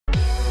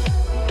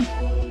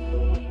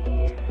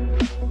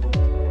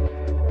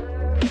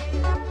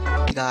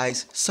Hey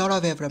guys,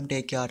 Saurav here from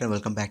TechYard and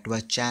welcome back to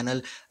our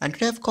channel. And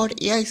today I've got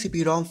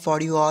AICP ROM for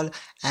you all.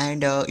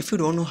 And if you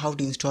don't know how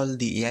to install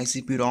the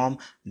AICP ROM,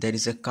 there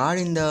is a card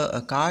in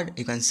the card.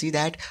 You can see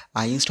that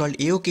I installed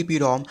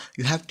AOKP ROM.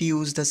 You have to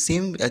use the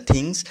same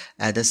things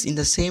in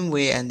the same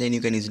way, and then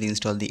you can easily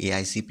install the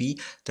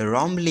AICP. The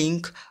ROM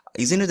link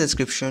is in the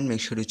description.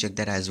 Make sure to check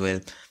that as well.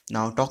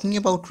 Now, talking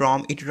about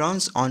ROM, it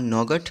runs on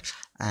NOUGAT.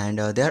 And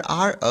there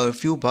are a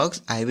few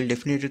bugs. I will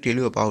definitely tell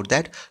you about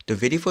that. The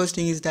very first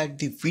thing is that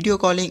the video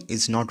calling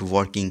is not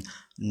working.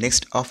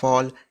 Next of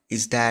all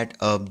is that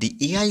the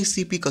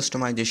AICP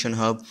customization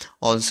hub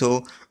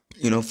also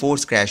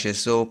force crashes.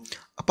 So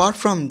apart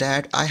from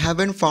that, I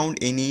haven't found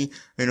any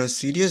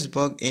serious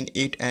bug in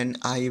it, and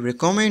I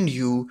recommend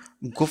you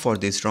go for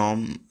this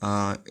ROM.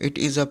 It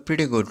is a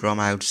pretty good ROM,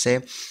 I would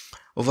say.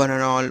 Over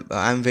and all,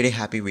 I'm very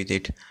happy with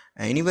it.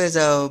 Anyways,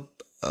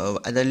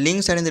 the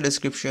links are in the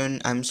description.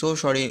 I'm so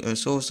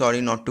sorry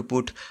not to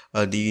put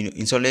the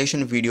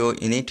installation video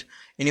in it.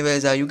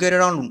 Anyways, you get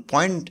around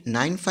 0.95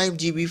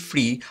 GB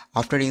free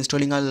after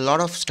installing a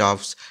lot of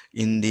stuffs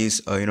in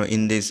this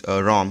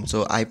ROM.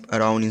 So I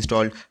around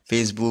installed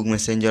Facebook,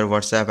 Messenger,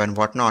 WhatsApp and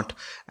whatnot,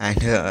 and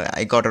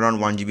I got around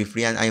 1 GB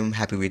free, and I am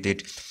happy with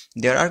it.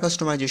 There are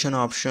customization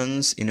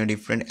options in a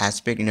different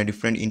aspect, in a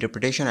different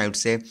interpretation. I would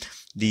say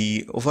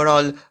the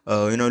overall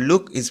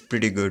look is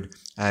pretty good.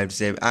 I would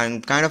say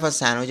I'm kind of a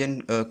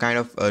cyanogen kind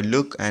of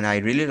look, and I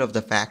really love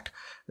the fact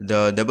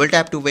the double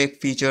tap to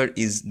wake feature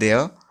is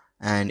there,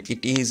 and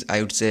it is, I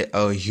would say,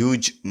 a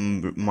huge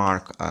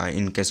mark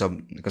in case of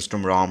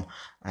custom ROM.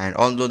 And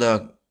although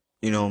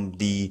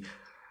the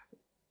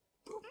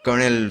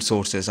kernel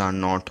sources are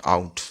not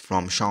out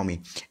from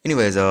Xiaomi.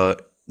 Anyways,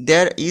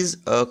 there is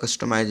a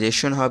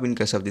customization hub in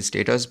case of the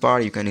status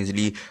bar. You can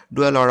easily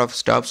do a lot of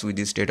stuffs with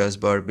the status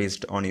bar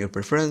based on your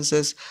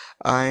preferences,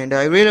 and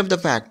I really love the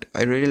fact.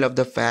 But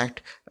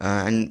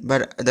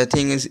the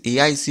thing is,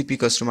 AICP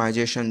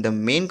customization, the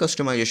main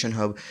customization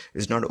hub,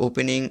 is not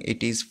opening.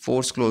 It is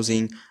force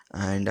closing,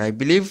 and I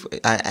believe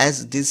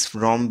as this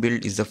ROM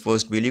build is the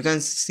first build, you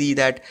can see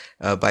that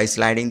by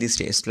sliding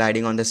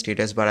on the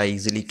status bar, I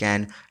easily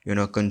can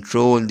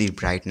control the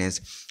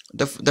brightness.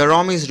 The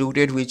ROM is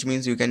rooted, which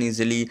means you can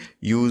easily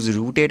use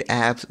rooted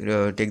apps,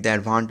 take the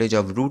advantage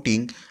of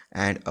rooting,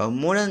 and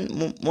more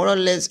or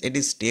less it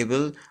is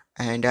stable.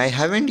 And I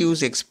haven't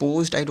used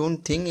exposed. I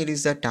don't think it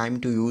is the time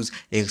to use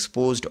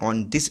exposed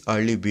on this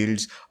early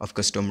builds of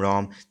custom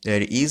ROM.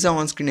 There is a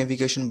on-screen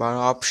navigation bar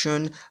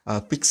option,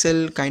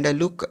 pixel kind of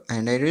look,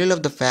 and I really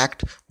love the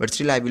fact, but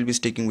still I will be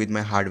sticking with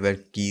my hardware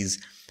keys.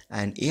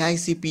 And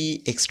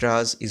AICP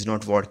extras is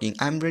not working.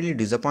 I'm really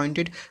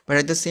disappointed, but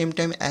at the same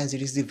time, as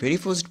it is the very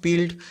first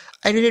build,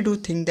 I really do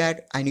think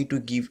that we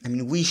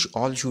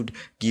all should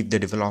give the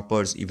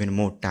developers even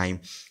more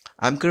time.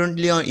 I'm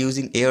currently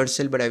using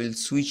Aircel, but I will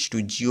switch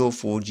to Jio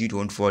 4G.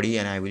 Don't worry,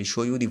 and I will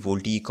show you the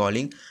VoLTE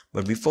calling.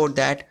 But before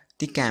that,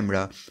 the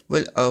camera.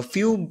 Well, a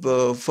few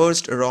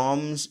first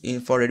ROMs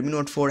for Redmi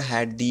Note 4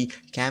 had the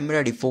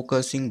camera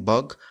defocusing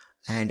bug,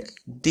 and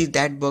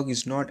that bug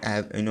is not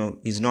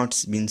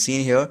been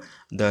seen here.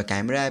 The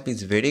camera app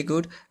is very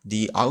good.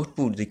 The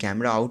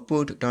camera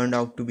output turned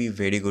out to be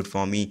very good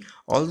for me,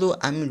 although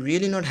I'm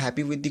really not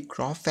happy with the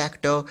crop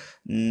factor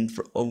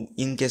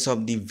in case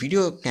of the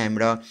video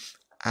camera.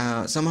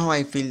 Somehow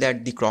I feel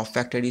that the crop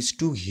factor is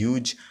too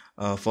huge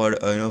for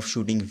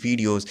shooting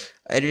videos.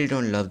 I really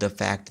don't love the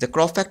fact the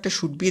crop factor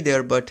should be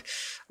there, but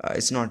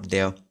it's not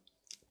there.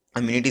 I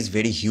mean, it is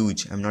very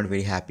huge. I'm not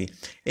very happy.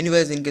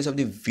 Anyways, in case of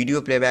the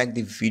video playback,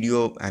 the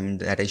video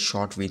that I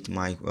shot with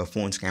my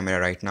phone's camera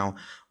right now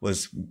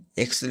was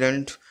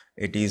excellent.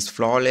 It is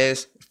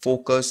flawless.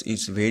 Focus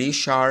is very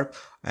sharp,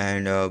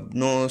 and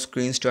no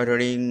screen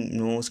stuttering,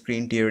 no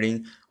screen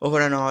tearing.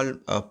 Over and all,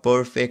 a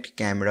perfect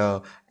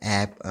camera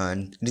app,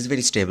 and it is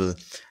very stable.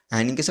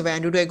 And in case of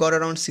Android, I got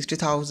around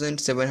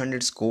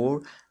 60,700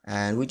 score,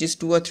 and which is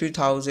 2 or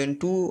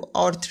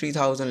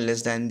 3,000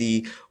 less than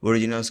the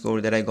original score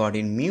that I got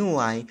in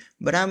MIUI.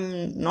 But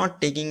I'm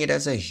not taking it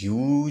as a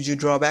huge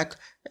drawback.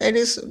 It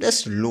is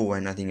just low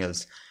and nothing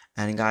else.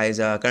 And guys,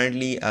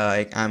 currently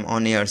I'm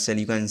on Aircel,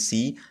 you can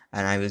see,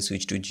 and I will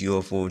switch to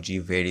Jio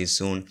 4G very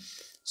soon.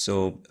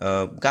 So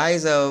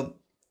guys,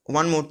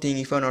 one more thing,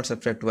 if you are not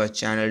subscribed to our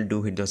channel,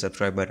 do hit the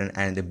subscribe button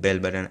and the bell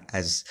button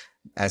as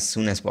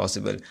soon as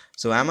possible.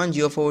 So I'm on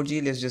Jio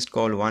 4G. Let's just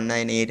call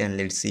 198 and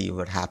let's see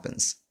what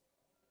happens.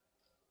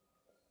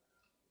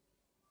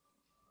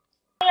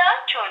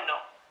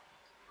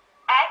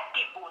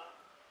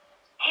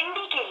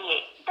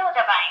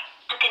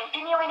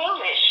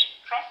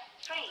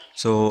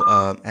 So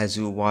as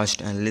you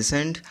watched and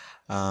listened,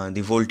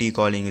 the VoLTE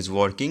calling is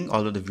working,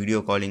 although the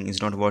video calling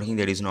is not working.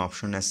 There is no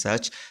option as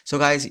such. So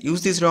guys,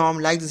 use this ROM,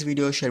 like this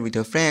video, share with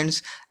your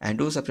friends, and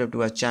do subscribe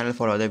to our channel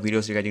for other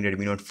videos regarding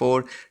Redmi Note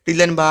 4. Till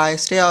then, bye,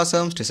 stay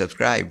awesome, stay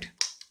subscribed.